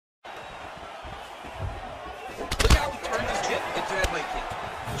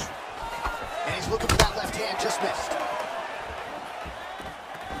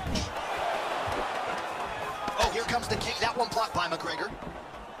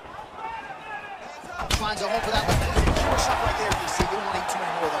finds a home for that one. Huge shot right there, DC. You don't want to eat too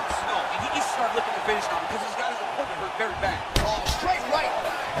many more of those. No, and he needs to start looking to finish now because he's got his opponent hurt very bad. Oh, straight right.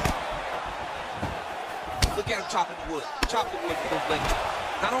 Look at him chopping the wood. Chopping the wood with those legs.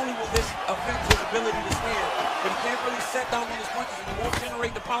 Not only will this affect his ability to stand, but he can't really set down on his punches and he won't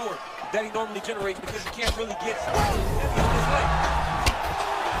generate the power that he normally generates because he can't really get heavy on his leg.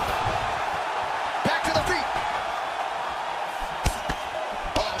 Back to the feet.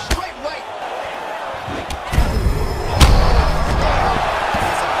 Oh, straight right.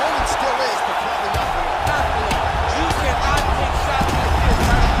 His opponent still is, but probably not for long. Not for long. You cannot take shots like this,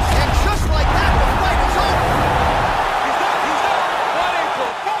 right? And just like that, the fight is over. He's done. He's done. What a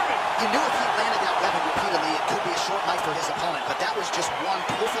performance. You knew if he landed that weapon repeatedly, it could be a short night for his opponent, but that was just one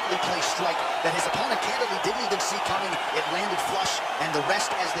perfectly placed strike that his opponent candidly didn't even see coming. It landed flush, and the rest,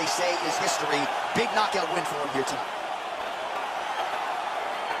 as they say, is history. Big knockout win for him here tonight.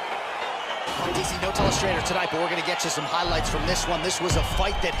 DC, no telestrator tonight, but we're going to get you some highlights from this one. This was a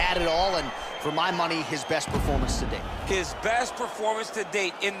fight that had it all, and for my money, his best performance to date. His best performance to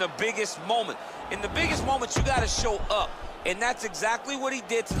date in the biggest moment. In the biggest moments, you got to show up. And that's exactly what he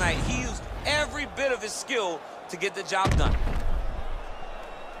did tonight. He used every bit of his skill to get the job done.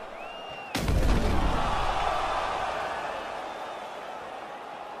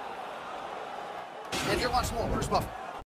 And here once more, Bruce Buffer.